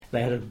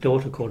They had a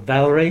daughter called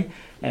Valerie,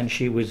 and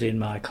she was in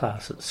my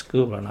class at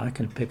school, and I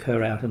can pick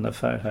her out in the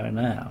photo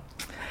now.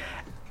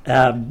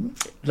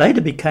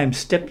 Later became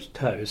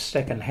Steptoes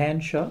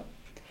second-hand shop,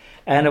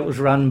 and it was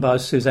run by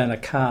Susanna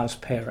Carr's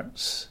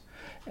parents.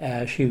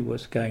 She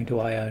was going to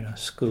Iona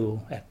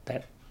School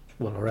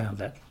around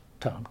that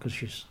time, because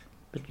she's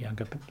a bit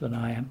younger than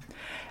I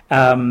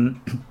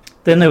am.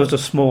 Then there was a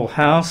small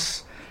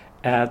house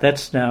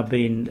that's now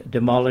been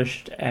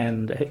demolished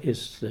and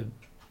is the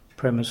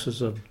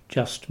premises of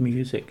Just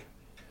Music,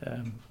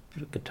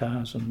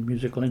 guitars and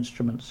musical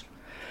instruments.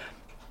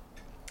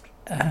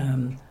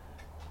 Then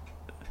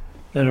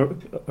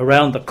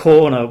around the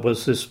corner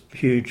was this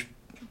huge,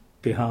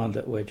 behind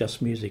it where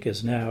Just Music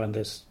is now, and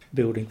this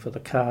building for the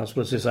cars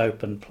was this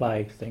open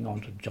play thing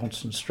onto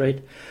Johnson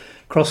Street.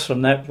 Across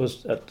from that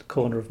was, at the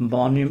corner of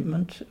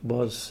Monument,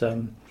 was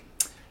the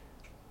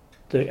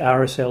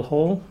RSL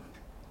Hall,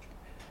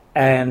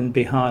 and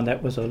behind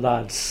that was a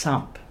large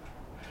sump.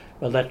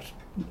 Well, that's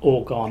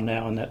all gone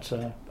now, and that's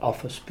an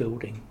office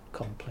building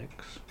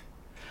complex.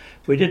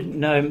 We didn't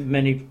know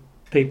many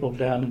people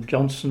down in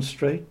Johnson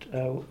Street.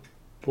 A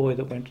boy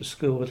that went to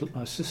school with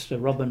my sister,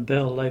 Robin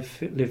Bell, they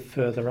lived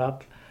further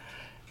up.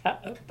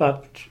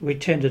 But we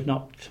tended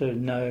not to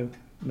know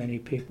many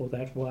people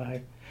that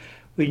way.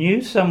 We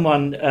knew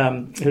someone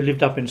who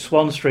lived up in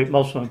Swan Street,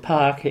 Mosman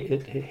Park.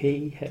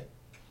 He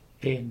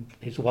and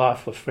his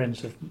wife were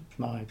friends of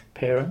my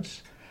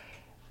parents,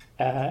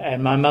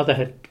 and my mother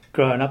had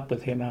grown up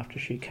with him after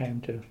she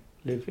came to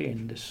live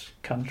in this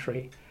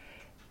country,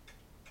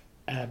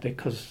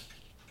 because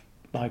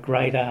my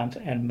great aunt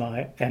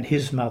and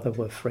his mother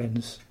were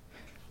friends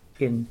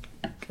in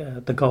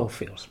the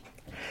goldfields.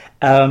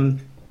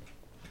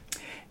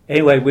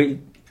 Anyway,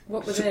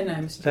 what were their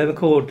names? They were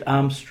called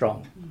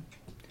Armstrong.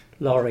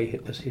 Laurie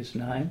was his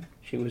name.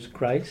 She was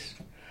Grace.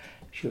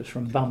 She was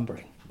from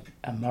Bunbury,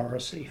 and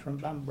Morrissey from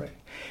Bunbury.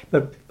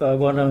 But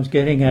what I was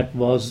getting at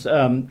was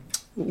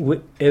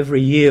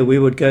every year we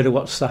would go to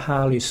what's the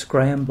Harley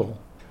Scramble,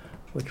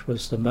 which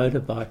was the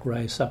motorbike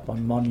race up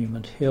on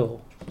Monument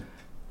Hill.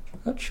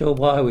 Not sure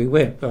why we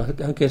went, but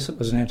I guess it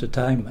was an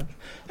entertainment.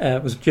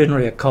 It was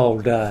generally a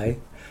cold day,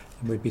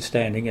 and we'd be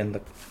standing in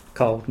the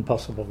cold and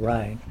possible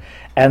rain.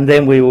 And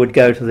then we would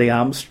go to the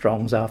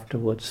Armstrongs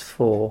afterwards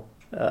for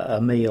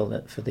a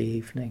meal for the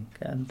evening.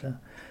 And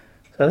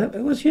so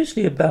it was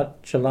usually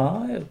about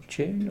July or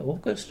June,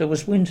 August. It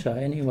was winter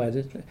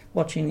anyway,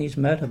 watching these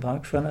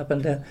motorbikes run up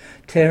and down,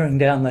 tearing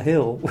down the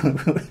hill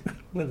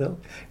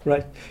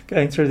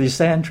going through these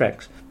sand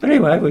tracks. But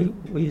anyway,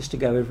 we used to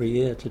go every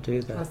year to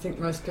do that. I think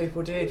most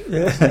people did.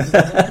 Yeah.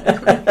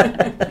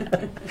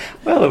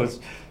 Well, there was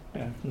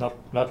not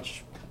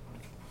much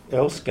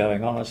else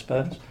going on, I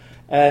suppose.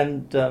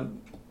 And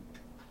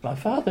my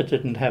father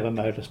didn't have a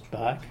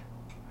motorbike,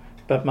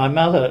 but my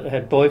mother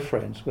had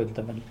boyfriends with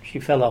them, and she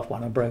fell off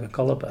one and broke a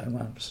collarbone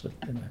once.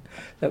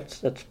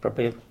 That's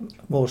probably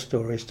more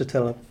stories to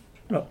tell,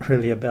 not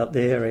really about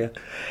the area.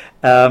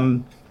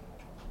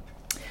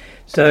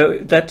 So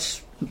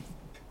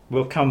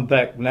we'll come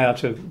back now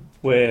to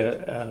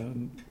where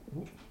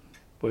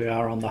we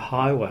are on the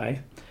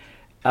highway.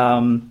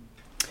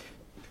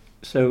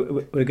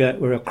 So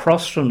we're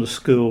across from the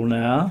school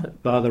now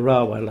by the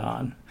railway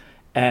line,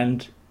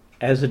 and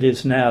as it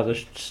is now, the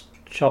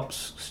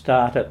shops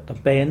start at the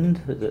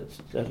bend,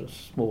 at a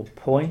small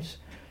point.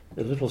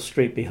 The little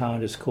street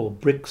behind is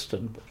called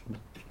Brixton.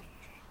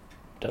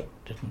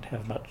 Didn't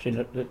have much in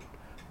it.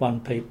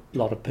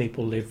 Lot of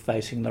people lived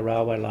facing the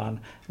railway line.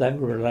 They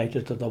were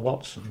related to the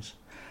Westons.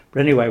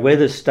 But anyway, where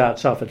this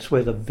starts off, it's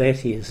where the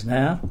vet is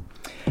now.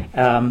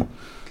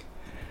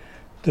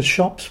 The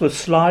shops were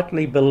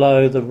slightly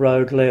below the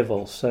road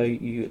level, so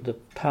the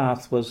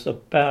path was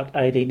about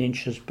 18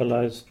 inches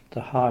below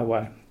the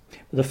highway.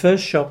 The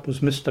first shop was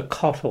Mr.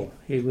 Cottesloe.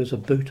 He was a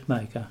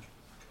bootmaker.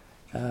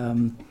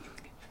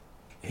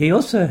 He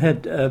also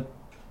had a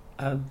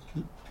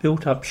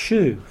built-up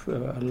shoe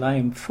for a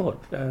lame foot,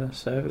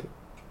 so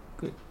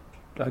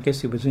I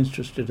guess he was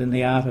interested in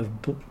the art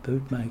of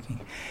bootmaking.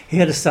 He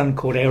had a son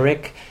called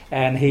Eric,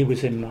 and he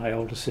was in my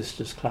older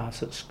sister's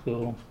class at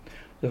school.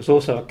 There was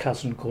also a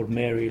cousin called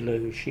Mary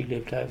Lou. She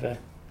lived over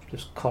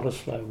just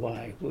Cottesloe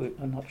way.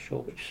 I'm not sure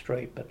which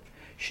street, but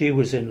she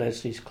was in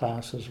Leslie's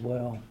class as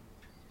well.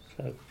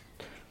 So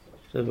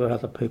there were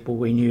other people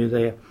we knew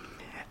there.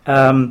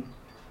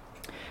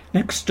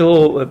 Next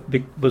door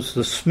was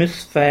the Smith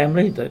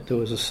family. There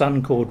was a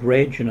son called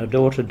Reg and a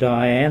daughter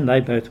Diane.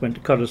 They both went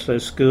to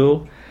Cottesloe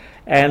School.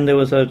 And there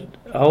was an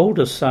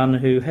older son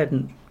who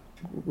hadn't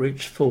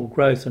reached full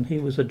growth, and he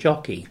was a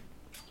jockey.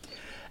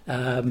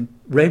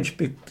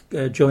 Reg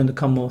joined the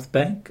Commonwealth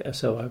Bank,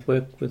 so I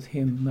worked with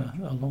him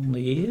along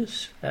the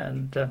years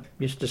and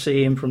used to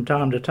see him from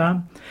time to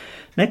time.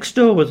 Next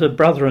door was a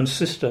brother and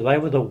sister. They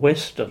were the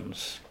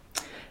Westons.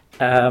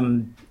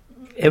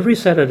 Every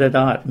Saturday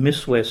night,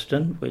 Miss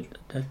Weston, I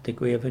don't think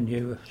we ever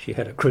knew if she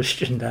had a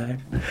Christian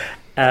name,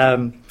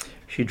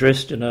 she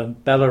dressed in a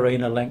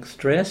ballerina-length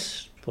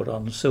dress, put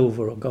on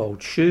silver or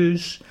gold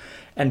shoes,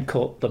 and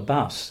caught the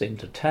bus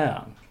into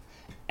town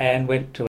and went to